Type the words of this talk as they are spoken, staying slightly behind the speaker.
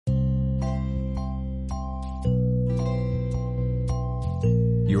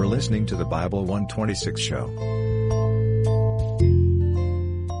listening to the Bible 126 show.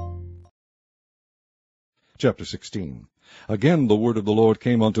 Chapter 16. Again the word of the Lord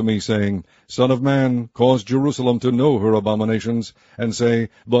came unto me, saying, Son of man, cause Jerusalem to know her abominations, and say,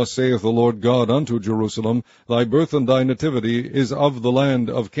 Thus saith the Lord God unto Jerusalem, Thy birth and thy nativity is of the land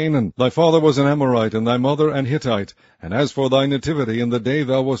of Canaan. Thy father was an Amorite, and thy mother an Hittite. And as for thy nativity, in the day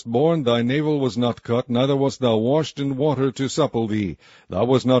thou wast born, thy navel was not cut, neither wast thou washed in water to supple thee. Thou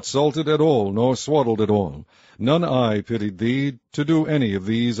wast not salted at all, nor swaddled at all. None eye pitied thee, to do any of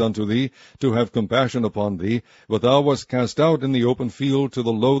these unto thee, to have compassion upon thee, but thou wast cast out in the open field to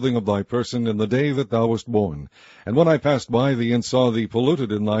the loathing of thy person in the day that thou wast born. And when I passed by thee, and saw thee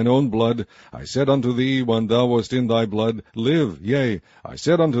polluted in thine own blood, I said unto thee when thou wast in thy blood, Live. Yea, I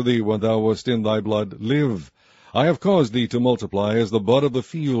said unto thee when thou wast in thy blood, Live. I have caused thee to multiply as the bud of the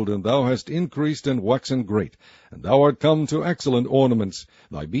field, and thou hast increased and waxen great. And thou art come to excellent ornaments.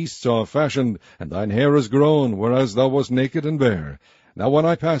 Thy beasts are fashioned, and thine hair is grown, whereas thou wast naked and bare. Now when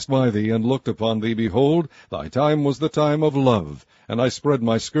I passed by thee, and looked upon thee, behold, thy time was the time of love. And I spread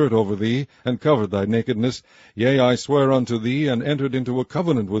my skirt over thee, and covered thy nakedness. Yea, I swear unto thee, and entered into a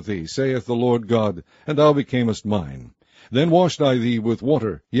covenant with thee, saith the Lord God, and thou becamest mine. Then washed I thee with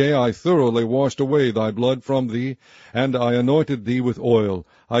water, yea, I thoroughly washed away thy blood from thee, and I anointed thee with oil.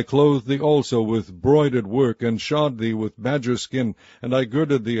 I clothed thee also with broidered work, and shod thee with badger skin, and I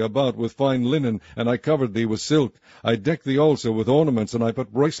girded thee about with fine linen, and I covered thee with silk. I decked thee also with ornaments, and I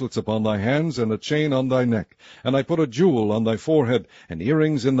put bracelets upon thy hands, and a chain on thy neck. And I put a jewel on thy forehead, and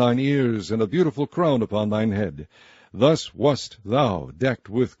earrings in thine ears, and a beautiful crown upon thine head. Thus wast thou decked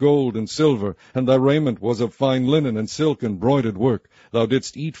with gold and silver, and thy raiment was of fine linen and silk and broidered work. Thou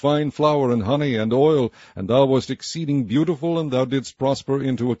didst eat fine flour and honey and oil, and thou wast exceeding beautiful, and thou didst prosper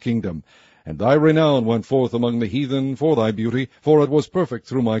into a kingdom. And thy renown went forth among the heathen for thy beauty, for it was perfect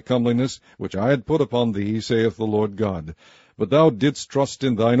through my comeliness, which I had put upon thee, saith the Lord God. But thou didst trust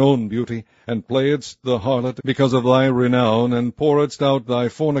in thine own beauty, and playedst the harlot because of thy renown, and pouredst out thy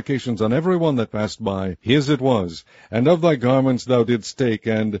fornications on every one that passed by. His it was. And of thy garments thou didst take,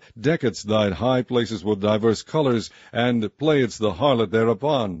 and deckedst thy high places with divers colors, and playedst the harlot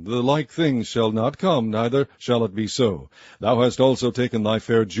thereupon. The like things shall not come, neither shall it be so. Thou hast also taken thy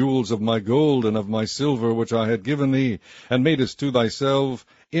fair jewels of my gold and of my silver which I had given thee, and madest to thyself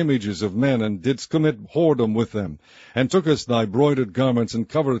images of men, and didst commit whoredom with them, and tookest thy broidered garments, and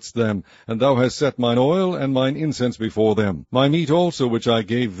coveredst them, and thou hast set mine oil and mine incense before them. My meat also which I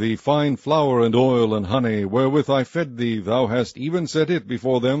gave thee, fine flour and oil and honey, wherewith I fed thee, thou hast even set it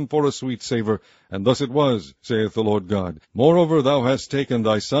before them for a sweet savour. And thus it was, saith the Lord God. Moreover, thou hast taken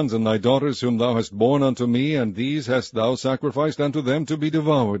thy sons and thy daughters, whom thou hast borne unto me, and these hast thou sacrificed unto them to be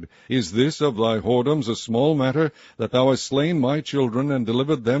devoured. Is this of thy whoredoms a small matter, that thou hast slain my children, and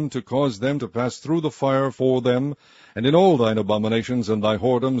delivered them to cause them to pass through the fire for them? And in all thine abominations and thy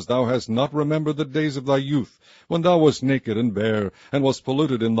whoredoms thou hast not remembered the days of thy youth, when thou wast naked and bare, and wast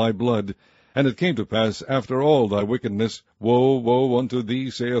polluted in thy blood. And it came to pass, after all thy wickedness, Woe, woe unto thee,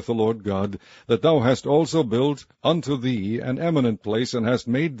 saith the Lord God, that thou hast also built unto thee an eminent place, and hast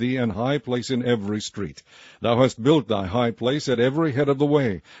made thee an high place in every street. Thou hast built thy high place at every head of the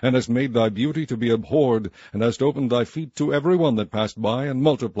way, and hast made thy beauty to be abhorred, and hast opened thy feet to every one that passed by, and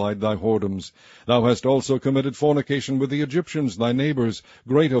multiplied thy whoredoms. Thou hast also committed fornication with the Egyptians, thy neighbors,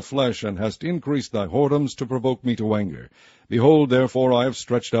 great of flesh, and hast increased thy whoredoms to provoke me to anger. Behold, therefore, I have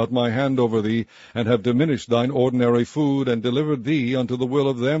stretched out my hand over thee, and have diminished thine ordinary food, and delivered thee unto the will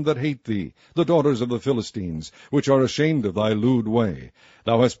of them that hate thee, the daughters of the Philistines, which are ashamed of thy lewd way.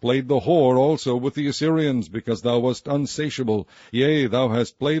 Thou hast played the whore also with the Assyrians, because thou wast unsatiable. Yea, thou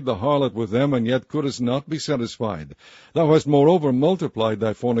hast played the harlot with them, and yet couldst not be satisfied. Thou hast moreover multiplied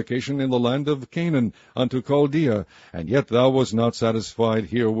thy fornication in the land of Canaan unto Chaldea, and yet thou wast not satisfied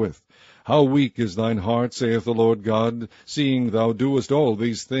herewith. How weak is thine heart, saith the Lord God, seeing thou doest all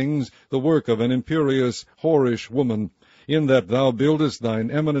these things, the work of an imperious, whorish woman, in that thou buildest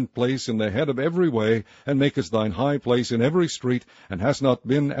thine eminent place in the head of every way, and makest thine high place in every street, and hast not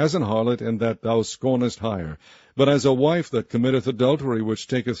been as an harlot, in that thou scornest hire, but as a wife that committeth adultery, which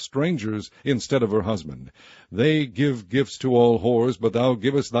taketh strangers instead of her husband. They give gifts to all whores, but thou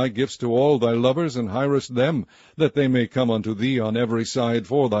givest thy gifts to all thy lovers, and hirest them, that they may come unto thee on every side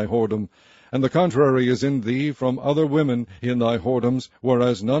for thy whoredom. And the contrary is in thee from other women in thy whoredoms,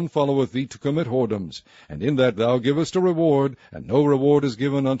 whereas none followeth thee to commit whoredoms. And in that thou givest a reward, and no reward is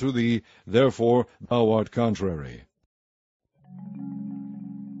given unto thee, therefore thou art contrary.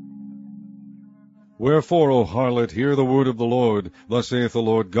 Wherefore, O harlot, hear the word of the Lord. Thus saith the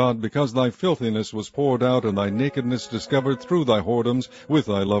Lord God, because thy filthiness was poured out, and thy nakedness discovered through thy whoredoms, with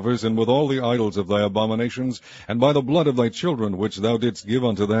thy lovers, and with all the idols of thy abominations, and by the blood of thy children which thou didst give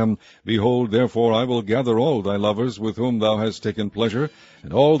unto them, behold, therefore I will gather all thy lovers, with whom thou hast taken pleasure,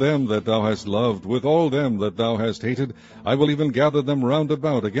 and all them that thou hast loved, with all them that thou hast hated, I will even gather them round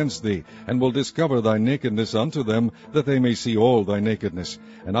about against thee, and will discover thy nakedness unto them, that they may see all thy nakedness.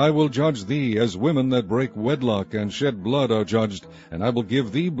 And I will judge thee as women that break wedlock and shed blood are judged, and I will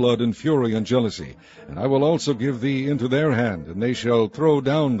give thee blood and fury and jealousy. And I will also give thee into their hand, and they shall throw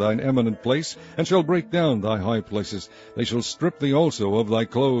down thine eminent place, and shall break down thy high places. They shall strip thee also of thy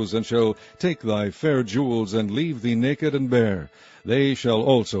clothes, and shall take thy fair jewels, and leave thee naked and bare. They shall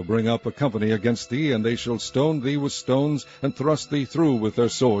also bring up a company against thee, and they shall stone thee with stones, and thrust thee through with their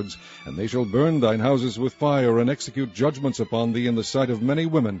swords. And they shall burn thine houses with fire, and execute judgments upon thee in the sight of many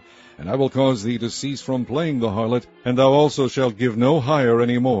women. And I will cause thee to cease from playing the harlot, and thou also shalt give no hire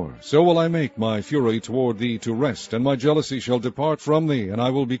any more. So will I make my fury toward thee to rest, and my jealousy shall depart from thee, and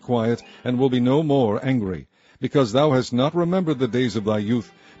I will be quiet, and will be no more angry. Because thou hast not remembered the days of thy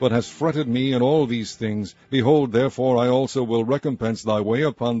youth, but hast fretted me in all these things, behold, therefore I also will recompense thy way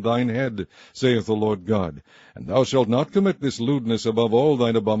upon thine head, saith the Lord God. And thou shalt not commit this lewdness above all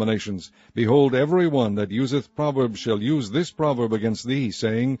thine abominations. Behold, every one that useth proverbs shall use this proverb against thee,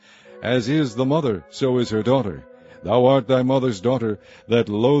 saying, As is the mother, so is her daughter. Thou art thy mother's daughter, that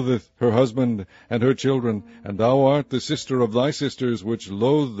loatheth her husband and her children, and thou art the sister of thy sisters, which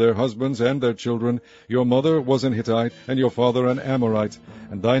loathe their husbands and their children. Your mother was an Hittite, and your father an Amorite.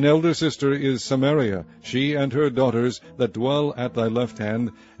 And thine elder sister is Samaria, she and her daughters that dwell at thy left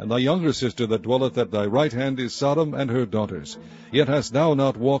hand, and thy younger sister that dwelleth at thy right hand is Sodom and her daughters. Yet hast thou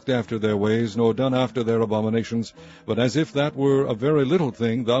not walked after their ways, nor done after their abominations, but as if that were a very little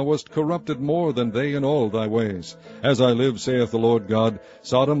thing, thou wast corrupted more than they in all thy ways. As I live, saith the Lord God,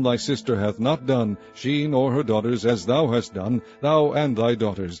 Sodom thy sister hath not done, she nor her daughters, as thou hast done, thou and thy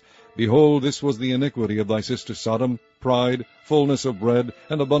daughters. Behold, this was the iniquity of thy sister Sodom. Pride, fullness of bread,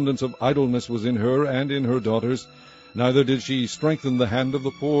 and abundance of idleness was in her and in her daughters. Neither did she strengthen the hand of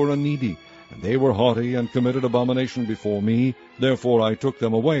the poor and needy. And they were haughty, and committed abomination before me. Therefore I took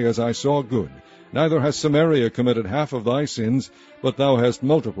them away as I saw good. Neither has Samaria committed half of thy sins, but thou hast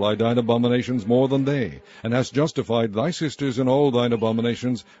multiplied thine abominations more than they, and hast justified thy sisters in all thine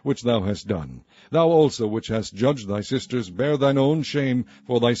abominations which thou hast done. Thou also which hast judged thy sisters, bear thine own shame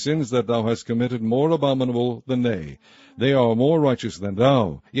for thy sins that thou hast committed more abominable than they. They are more righteous than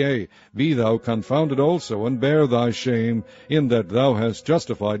thou. Yea, be thou confounded also, and bear thy shame, in that thou hast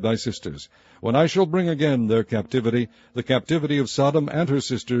justified thy sisters. When I shall bring again their captivity, the captivity of Sodom and her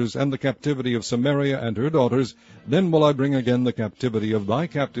sisters, and the captivity of Samaria and her daughters, then will I bring again the captivity of thy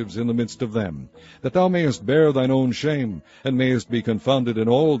captives in the midst of them, that thou mayest bear thine own shame, and mayest be confounded in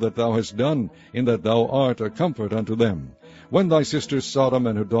all that thou hast done, in that thou art a comfort unto them. When thy sister Sodom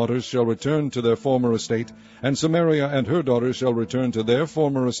and her daughters shall return to their former estate, and Samaria and her daughters shall return to their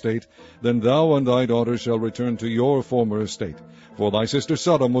former estate, then thou and thy daughters shall return to your former estate. For thy sister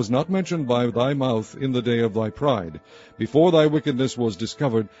Sodom was not mentioned by thy mouth in the day of thy pride, before thy wickedness was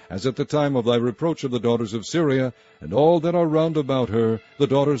discovered, as at the time of thy reproach of the daughters of Syria, and all that are round about her, the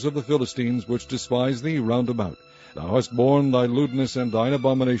daughters of the Philistines, which despise thee round about. Thou hast borne thy lewdness and thine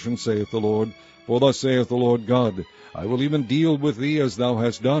abomination, saith the Lord. For thus saith the Lord God, I will even deal with thee as thou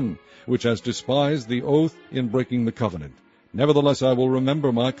hast done, which hast despised the oath in breaking the covenant. Nevertheless I will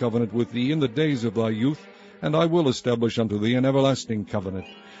remember my covenant with thee in the days of thy youth, and I will establish unto thee an everlasting covenant.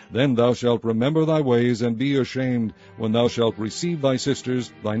 Then thou shalt remember thy ways, and be ashamed, when thou shalt receive thy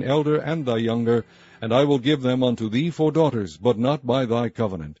sisters, thine elder and thy younger, and I will give them unto thee for daughters, but not by thy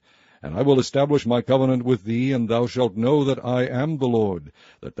covenant. And I will establish my covenant with thee, and thou shalt know that I am the Lord,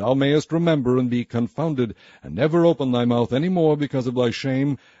 that thou mayest remember and be confounded, and never open thy mouth any more because of thy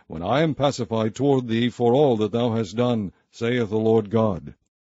shame, when I am pacified toward thee for all that thou hast done, saith the Lord God.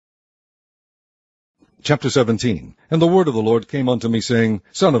 Chapter 17. And the word of the Lord came unto me, saying,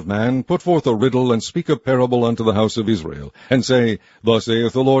 Son of man, put forth a riddle, and speak a parable unto the house of Israel, and say, Thus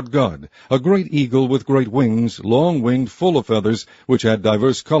saith the Lord God, A great eagle with great wings, long-winged, full of feathers, which had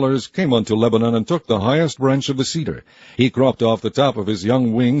divers colors, came unto Lebanon, and took the highest branch of the cedar. He cropped off the top of his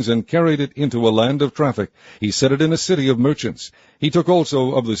young wings, and carried it into a land of traffic. He set it in a city of merchants. He took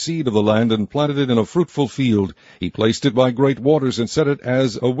also of the seed of the land, and planted it in a fruitful field. He placed it by great waters, and set it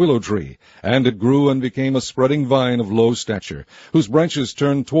as a willow tree. And it grew, and became a spreading vine of low stature, whose branches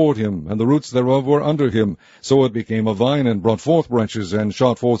turned toward him, and the roots thereof were under him. So it became a vine, and brought forth branches, and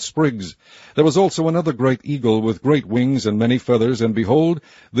shot forth sprigs. There was also another great eagle, with great wings and many feathers, and behold,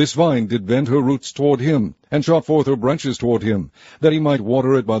 this vine did bend her roots toward him, and shot forth her branches toward him, that he might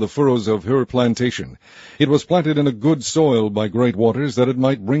water it by the furrows of her plantation. It was planted in a good soil by great waters, that it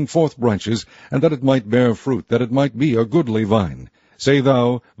might bring forth branches, and that it might bear fruit, that it might be a goodly vine. Say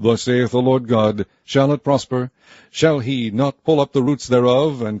thou, Thus saith the Lord God, Shall it prosper? Shall he not pull up the roots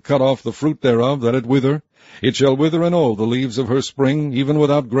thereof, and cut off the fruit thereof, that it wither? It shall wither in all the leaves of her spring, even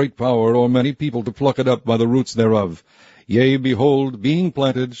without great power, or many people to pluck it up by the roots thereof. Yea, behold, being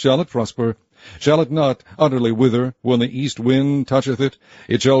planted, shall it prosper? Shall it not utterly wither when the east wind toucheth it?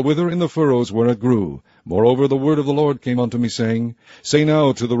 It shall wither in the furrows where it grew. Moreover, the word of the Lord came unto me, saying, Say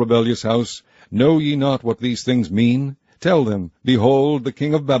now to the rebellious house, Know ye not what these things mean? Tell them, Behold, the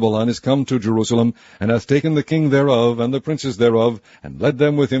king of Babylon is come to Jerusalem, and hath taken the king thereof, and the princes thereof, and led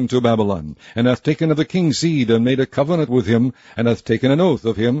them with him to Babylon, and hath taken of the king's seed, and made a covenant with him, and hath taken an oath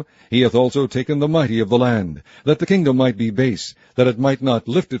of him. He hath also taken the mighty of the land, that the kingdom might be base, that it might not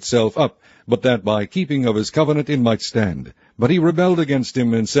lift itself up, but that by keeping of his covenant it might stand. But he rebelled against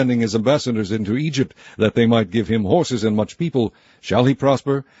him in sending his ambassadors into Egypt, that they might give him horses and much people. Shall he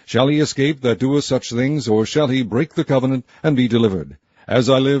prosper? Shall he escape that doeth such things? Or shall he break the covenant, and be delivered? As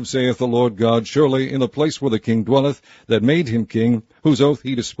I live, saith the Lord God, surely in the place where the king dwelleth, that made him king, whose oath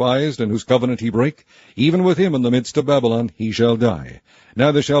he despised, and whose covenant he brake, even with him in the midst of Babylon he shall die.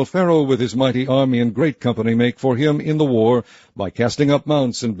 Neither shall Pharaoh with his mighty army and great company make for him in the war, by casting up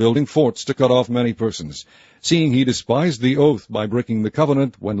mounts and building forts to cut off many persons. Seeing he despised the oath by breaking the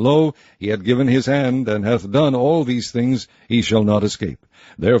covenant, when lo, he had given his hand, and hath done all these things, he shall not escape.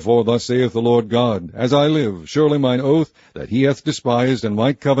 Therefore thus saith the Lord God, As I live, surely mine oath that he hath despised, and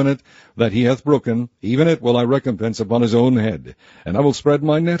my covenant that he hath broken, even it will I recompense upon his own head. And I will spread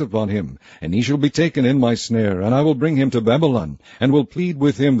my net upon him, and he shall be taken in my snare, and I will bring him to Babylon, and will plead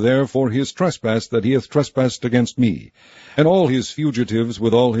with him there for his trespass that he hath trespassed against me. And all his fugitives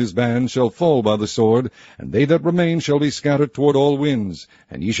with all his bands shall fall by the sword, and they that remain shall be scattered toward all winds,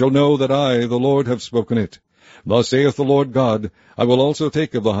 and ye shall know that I, the Lord, have spoken it. Thus saith the Lord God, I will also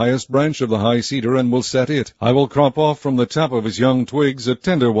take of the highest branch of the high cedar, and will set it. I will crop off from the top of his young twigs a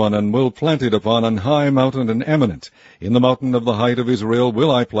tender one, and will plant it upon an high mountain and eminent. In the mountain of the height of Israel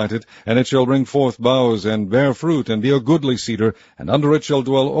will I plant it, and it shall bring forth boughs, and bear fruit, and be a goodly cedar, and under it shall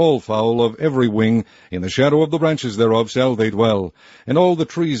dwell all fowl of every wing. In the shadow of the branches thereof shall they dwell. And all the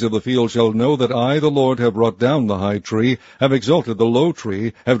trees of the field shall know that I, the Lord, have brought down the high tree, have exalted the low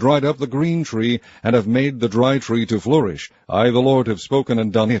tree, have dried up the green tree, and have made the dry tree to flourish. I, the Lord, have spoken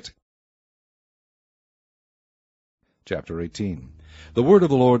and done it. Chapter 18. The word of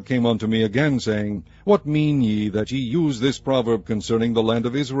the Lord came unto me again, saying, What mean ye that ye use this proverb concerning the land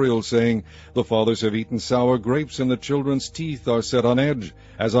of Israel, saying, The fathers have eaten sour grapes, and the children's teeth are set on edge?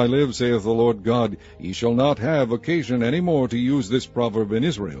 As I live, saith the Lord God, ye shall not have occasion any more to use this proverb in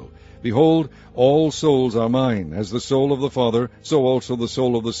Israel. Behold, all souls are mine. As the soul of the Father, so also the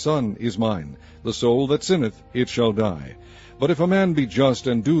soul of the Son is mine. The soul that sinneth, it shall die. But if a man be just,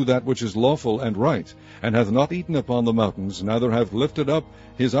 and do that which is lawful and right, and hath not eaten upon the mountains, neither hath lifted up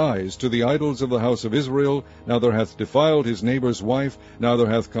his eyes to the idols of the house of Israel, neither hath defiled his neighbor's wife, neither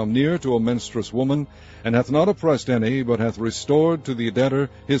hath come near to a menstruous woman, and hath not oppressed any, but hath restored to the debtor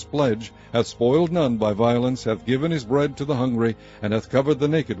his pledge, hath spoiled none by violence, hath given his bread to the hungry, and hath covered the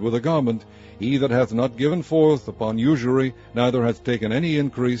naked with a garment, he that hath not given forth upon usury, neither hath taken any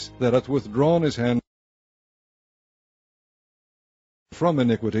increase, that hath withdrawn his hand from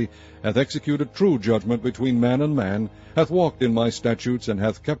iniquity, hath executed true judgment between man and man, hath walked in my statutes, and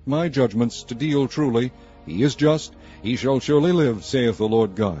hath kept my judgments to deal truly, he is just, he shall surely live, saith the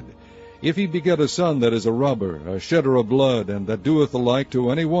Lord God. If he beget a son that is a robber, a shedder of blood, and that doeth the like to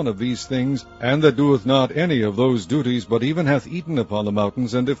any one of these things, and that doeth not any of those duties, but even hath eaten upon the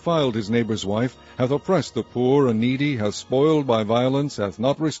mountains, and defiled his neighbor's wife, hath oppressed the poor and needy, hath spoiled by violence, hath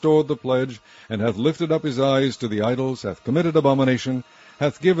not restored the pledge, and hath lifted up his eyes to the idols, hath committed abomination,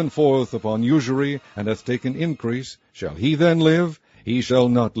 hath given forth upon usury, and hath taken increase, shall he then live? He shall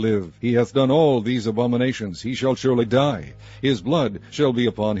not live. He hath done all these abominations. He shall surely die. His blood shall be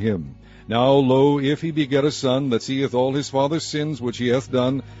upon him. Now, lo, if he beget a son that seeth all his father's sins which he hath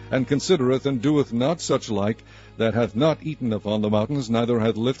done, and considereth and doeth not such like, that hath not eaten upon the mountains, neither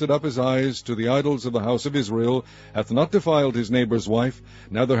hath lifted up his eyes to the idols of the house of Israel, hath not defiled his neighbour's wife,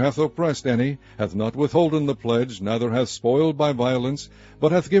 neither hath oppressed any, hath not withholden the pledge, neither hath spoiled by violence,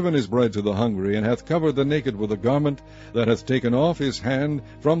 but hath given his bread to the hungry, and hath covered the naked with a garment, that hath taken off his hand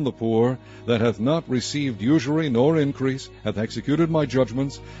from the poor, that hath not received usury nor increase, hath executed my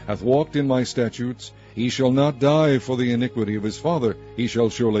judgments, hath walked in my statutes, he shall not die for the iniquity of his father, he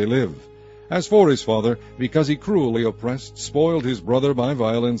shall surely live. As for his father, because he cruelly oppressed, spoiled his brother by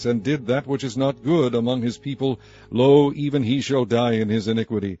violence, and did that which is not good among his people, lo, even he shall die in his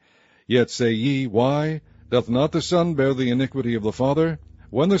iniquity. Yet say ye, Why? Doth not the son bear the iniquity of the father?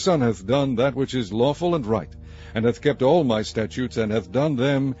 When the son hath done that which is lawful and right, and hath kept all my statutes, and hath done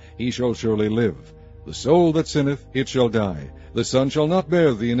them, he shall surely live. The soul that sinneth, it shall die. The son shall not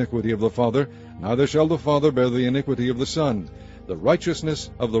bear the iniquity of the father, neither shall the father bear the iniquity of the son. The righteousness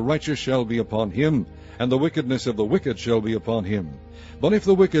of the righteous shall be upon him, and the wickedness of the wicked shall be upon him. But if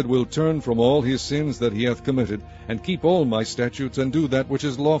the wicked will turn from all his sins that he hath committed, and keep all my statutes, and do that which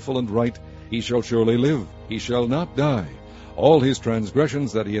is lawful and right, he shall surely live, he shall not die. All his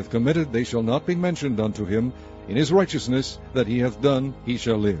transgressions that he hath committed, they shall not be mentioned unto him. In his righteousness that he hath done, he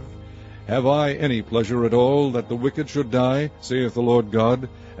shall live. Have I any pleasure at all that the wicked should die, saith the Lord God,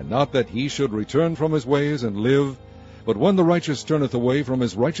 and not that he should return from his ways and live? But when the righteous turneth away from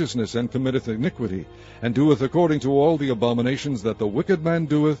his righteousness, and committeth iniquity, and doeth according to all the abominations that the wicked man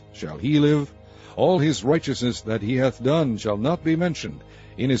doeth, shall he live? All his righteousness that he hath done shall not be mentioned.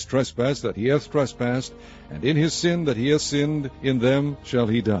 In his trespass that he hath trespassed, and in his sin that he hath sinned, in them shall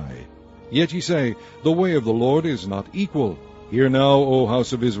he die. Yet ye say, The way of the Lord is not equal. Hear now, O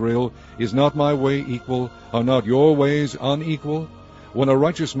house of Israel, is not my way equal? Are not your ways unequal? When a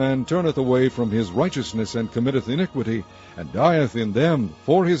righteous man turneth away from his righteousness, and committeth iniquity, and dieth in them,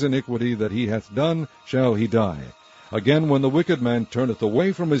 for his iniquity that he hath done shall he die. Again, when the wicked man turneth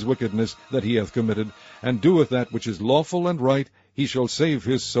away from his wickedness that he hath committed, and doeth that which is lawful and right, he shall save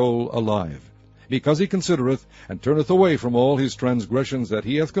his soul alive. Because he considereth, and turneth away from all his transgressions that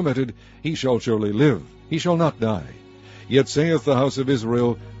he hath committed, he shall surely live, he shall not die. Yet saith the house of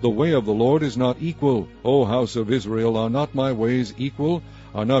Israel, The way of the Lord is not equal. O house of Israel, are not my ways equal?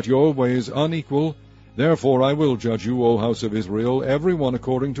 Are not your ways unequal? Therefore I will judge you, O house of Israel, every one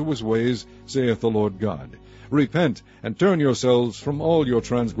according to his ways, saith the Lord God. Repent, and turn yourselves from all your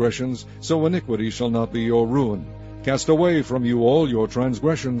transgressions, so iniquity shall not be your ruin. Cast away from you all your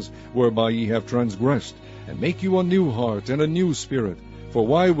transgressions, whereby ye have transgressed, and make you a new heart and a new spirit. For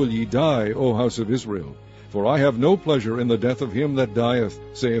why will ye die, O house of Israel? For I have no pleasure in the death of him that dieth,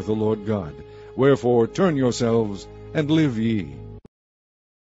 saith the Lord God. Wherefore turn yourselves, and live ye.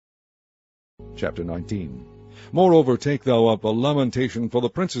 Chapter 19. Moreover take thou up a lamentation for the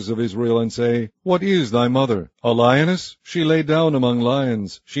princes of Israel, and say, What is thy mother? A lioness? She lay down among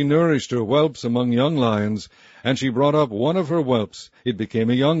lions. She nourished her whelps among young lions. And she brought up one of her whelps. It became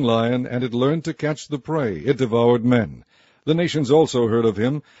a young lion, and it learned to catch the prey. It devoured men. The nations also heard of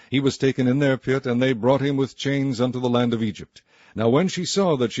him. He was taken in their pit, and they brought him with chains unto the land of Egypt. Now when she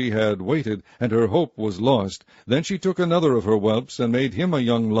saw that she had waited, and her hope was lost, then she took another of her whelps, and made him a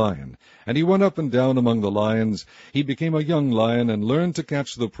young lion. And he went up and down among the lions. He became a young lion, and learned to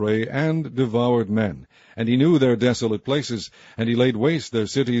catch the prey, and devoured men. And he knew their desolate places, and he laid waste their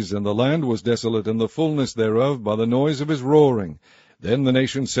cities, and the land was desolate, and the fullness thereof, by the noise of his roaring. Then the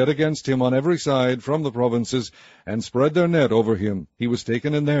nations set against him on every side from the provinces, and spread their net over him. He was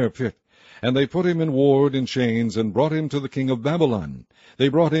taken in their pit. And they put him in ward in chains, and brought him to the king of Babylon. They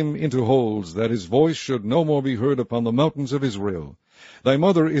brought him into holes, that his voice should no more be heard upon the mountains of Israel. Thy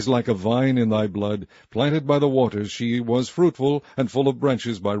mother is like a vine in thy blood, planted by the waters. She was fruitful, and full of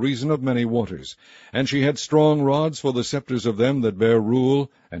branches by reason of many waters. And she had strong rods for the scepters of them that bear rule,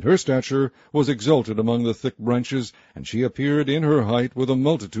 and her stature was exalted among the thick branches, and she appeared in her height with a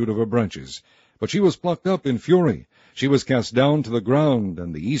multitude of her branches. But she was plucked up in fury. She was cast down to the ground,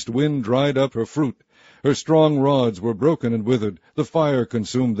 and the east wind dried up her fruit. Her strong rods were broken and withered, the fire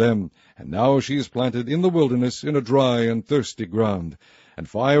consumed them. And now she is planted in the wilderness, in a dry and thirsty ground. And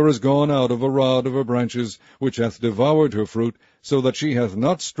fire is gone out of a rod of her branches, which hath devoured her fruit, so that she hath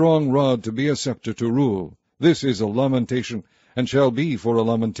not strong rod to be a scepter to rule. This is a lamentation, and shall be for a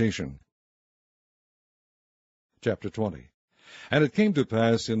lamentation. Chapter 20. And it came to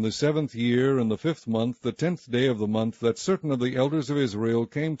pass in the 7th year, in the 5th month, the 10th day of the month, that certain of the elders of Israel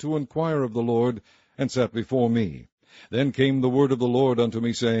came to inquire of the Lord, and sat before me. Then came the word of the Lord unto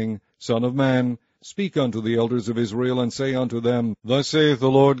me, saying, Son of man, speak unto the elders of Israel, and say unto them, Thus saith the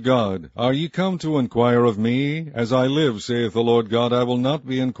Lord God, Are ye come to inquire of me? As I live, saith the Lord God, I will not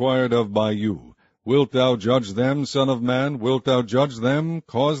be inquired of by you. Wilt thou judge them, son of man? Wilt thou judge them?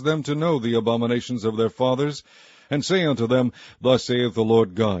 Cause them to know the abominations of their fathers, and say unto them, Thus saith the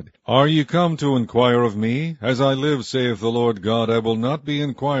Lord God, Are ye come to inquire of me? As I live, saith the Lord God, I will not be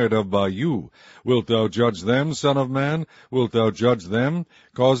inquired of by you. Wilt thou judge them, son of man? Wilt thou judge them?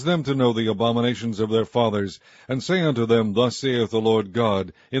 Cause them to know the abominations of their fathers, and say unto them, Thus saith the Lord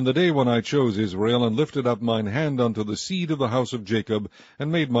God, In the day when I chose Israel, and lifted up mine hand unto the seed of the house of Jacob,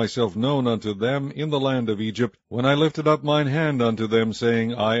 and made myself known unto them in the land of Egypt, when I lifted up mine hand unto them,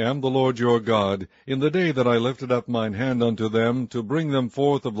 saying, I am the Lord your God, in the day that I lifted up mine hand unto them, to bring them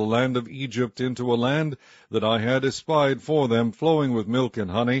forth of the land of Egypt into a land that I had espied for them, flowing with milk and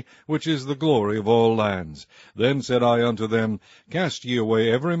honey, which is the glory of all lands. Then said I unto them, Cast ye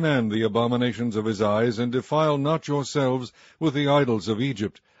away every man the abominations of his eyes, and defile not yourselves with the idols of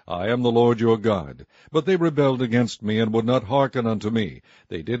Egypt. I am the Lord your God. But they rebelled against me, and would not hearken unto me.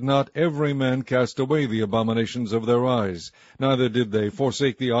 They did not every man cast away the abominations of their eyes, neither did they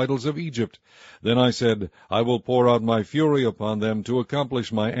forsake the idols of Egypt. Then I said, I will pour out my fury upon them, to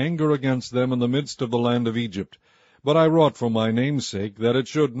accomplish my anger against them in the midst of the land of Egypt. But I wrought for my name's sake, that it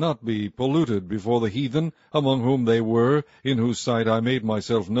should not be polluted before the heathen, among whom they were, in whose sight I made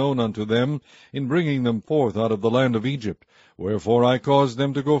myself known unto them, in bringing them forth out of the land of Egypt. Wherefore I caused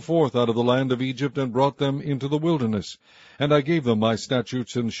them to go forth out of the land of Egypt, and brought them into the wilderness. And I gave them my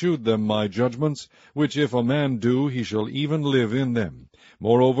statutes, and shewed them my judgments, which if a man do, he shall even live in them.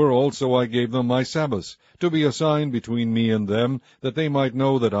 Moreover also I gave them my Sabbaths, to be a sign between me and them, that they might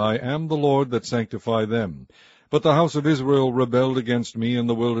know that I am the Lord that sanctify them. But the house of Israel rebelled against me in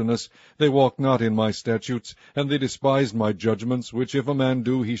the wilderness. They walked not in my statutes, and they despised my judgments, which if a man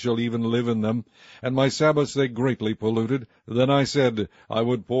do, he shall even live in them. And my Sabbaths they greatly polluted. Then I said, I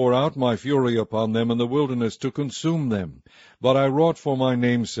would pour out my fury upon them in the wilderness, to consume them. But I wrought for my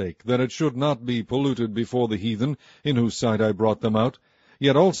name's sake, that it should not be polluted before the heathen, in whose sight I brought them out.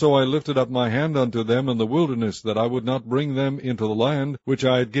 Yet also I lifted up my hand unto them in the wilderness, that I would not bring them into the land which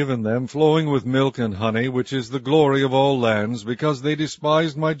I had given them, flowing with milk and honey, which is the glory of all lands, because they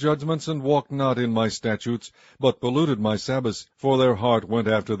despised my judgments, and walked not in my statutes, but polluted my Sabbaths, for their heart went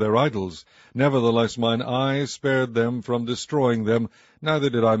after their idols. Nevertheless mine eye spared them from destroying them, neither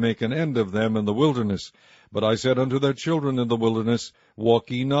did I make an end of them in the wilderness. But I said unto their children in the wilderness, Walk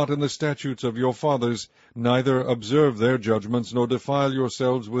ye not in the statutes of your fathers, neither observe their judgments, nor defile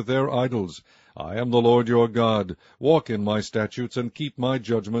yourselves with their idols. I am the Lord your God. Walk in my statutes, and keep my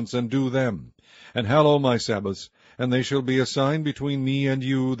judgments, and do them. And hallow my Sabbaths, and they shall be a sign between me and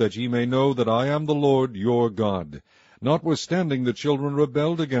you, that ye may know that I am the Lord your God. Notwithstanding the children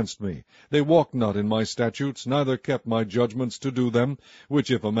rebelled against me. They walked not in my statutes, neither kept my judgments to do them,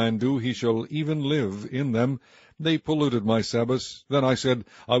 which if a man do, he shall even live in them. They polluted my Sabbaths. Then I said,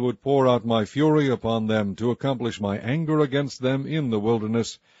 I would pour out my fury upon them, to accomplish my anger against them in the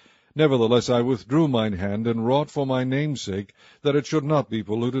wilderness. Nevertheless I withdrew mine hand, and wrought for my name's sake, that it should not be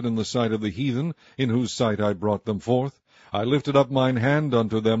polluted in the sight of the heathen, in whose sight I brought them forth. I lifted up mine hand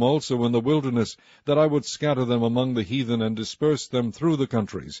unto them also in the wilderness, that I would scatter them among the heathen, and disperse them through the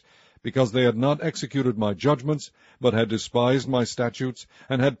countries, because they had not executed my judgments, but had despised my statutes,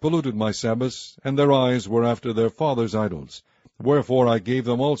 and had polluted my Sabbaths, and their eyes were after their fathers' idols. Wherefore I gave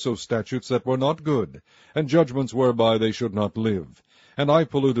them also statutes that were not good, and judgments whereby they should not live. And I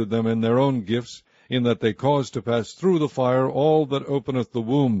polluted them in their own gifts, in that they caused to pass through the fire all that openeth the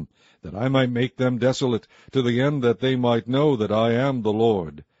womb, that I might make them desolate, to the end that they might know that I am the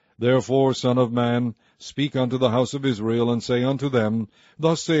Lord. Therefore, Son of man, speak unto the house of Israel, and say unto them,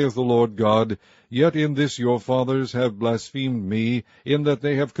 Thus saith the Lord God, Yet in this your fathers have blasphemed me, in that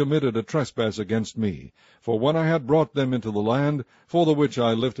they have committed a trespass against me. For when I had brought them into the land, for the which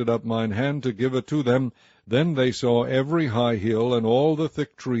I lifted up mine hand to give it to them, then they saw every high hill, and all the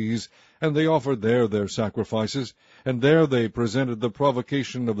thick trees, and they offered there their sacrifices, and there they presented the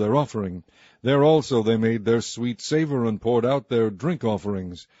provocation of their offering. There also they made their sweet savour, and poured out their drink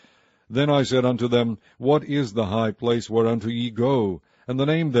offerings. Then I said unto them, What is the high place whereunto ye go? And the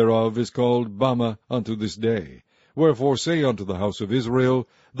name thereof is called Bamah unto this day. Wherefore say unto the house of Israel,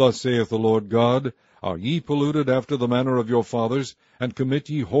 Thus saith the Lord God, Are ye polluted after the manner of your fathers, and commit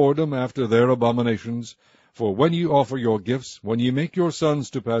ye whoredom after their abominations? For when ye offer your gifts, when ye make your sons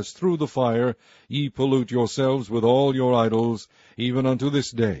to pass through the fire, ye pollute yourselves with all your idols, even unto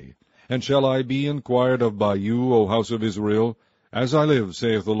this day. And shall I be inquired of by you, O house of Israel? As I live,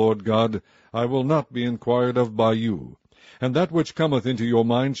 saith the Lord God, I will not be inquired of by you. And that which cometh into your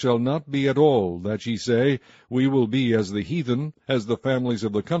mind shall not be at all, that ye say, We will be as the heathen, as the families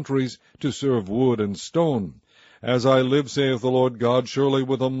of the countries, to serve wood and stone. As I live, saith the Lord God, surely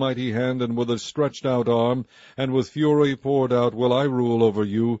with a mighty hand, and with a stretched out arm, and with fury poured out will I rule over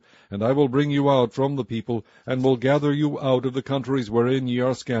you, and I will bring you out from the people, and will gather you out of the countries wherein ye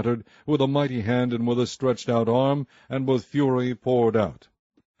are scattered, with a mighty hand, and with a stretched out arm, and with fury poured out.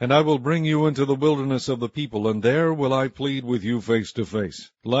 And I will bring you into the wilderness of the people, and there will I plead with you face to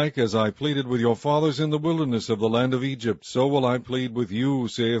face. Like as I pleaded with your fathers in the wilderness of the land of Egypt, so will I plead with you,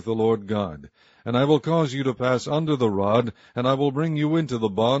 saith the Lord God. And I will cause you to pass under the rod, and I will bring you into the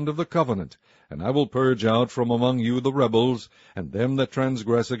bond of the covenant. And I will purge out from among you the rebels, and them that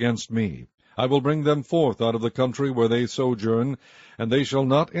transgress against me. I will bring them forth out of the country where they sojourn, and they shall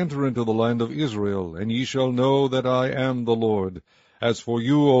not enter into the land of Israel, and ye shall know that I am the Lord. As for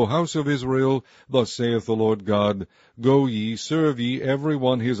you, O house of Israel, thus saith the Lord God, Go ye, serve ye every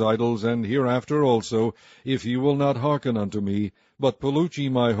one his idols, and hereafter also, if ye will not hearken unto me, but pollute ye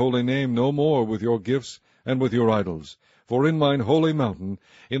my holy name no more with your gifts and with your idols. For in mine holy mountain,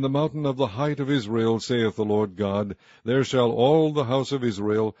 in the mountain of the height of Israel, saith the Lord God, there shall all the house of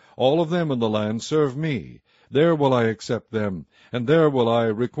Israel, all of them in the land, serve me. There will I accept them, and there will I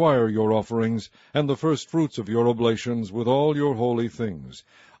require your offerings, and the firstfruits of your oblations, with all your holy things.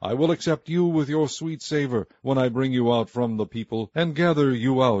 I will accept you with your sweet savour, when I bring you out from the people, and gather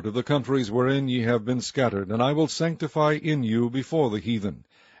you out of the countries wherein ye have been scattered, and I will sanctify in you before the heathen.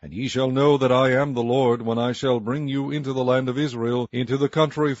 And ye shall know that I am the Lord, when I shall bring you into the land of Israel, into the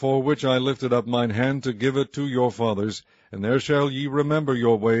country for which I lifted up mine hand to give it to your fathers. And there shall ye remember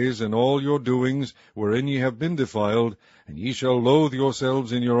your ways, and all your doings, wherein ye have been defiled, and ye shall loathe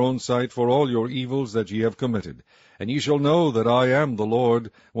yourselves in your own sight for all your evils that ye have committed. And ye shall know that I am the Lord,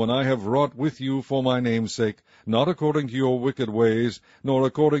 when I have wrought with you for my name's sake, not according to your wicked ways, nor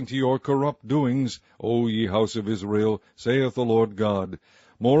according to your corrupt doings, O ye house of Israel, saith the Lord God.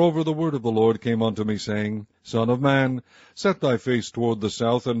 Moreover, the word of the Lord came unto me, saying, Son of man, set thy face toward the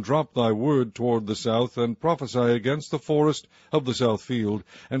south, and drop thy word toward the south, and prophesy against the forest of the south field,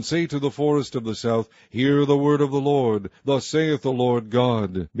 and say to the forest of the south, Hear the word of the Lord. Thus saith the Lord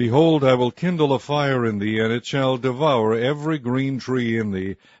God, Behold, I will kindle a fire in thee, and it shall devour every green tree in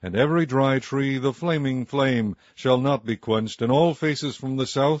thee, and every dry tree the flaming flame shall not be quenched, and all faces from the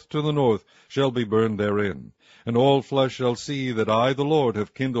south to the north shall be burned therein. And all flesh shall see that I, the Lord,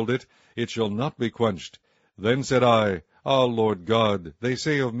 have kindled it, it shall not be quenched. Then said I, Ah, Lord God, they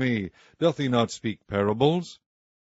say of me, Doth he not speak parables?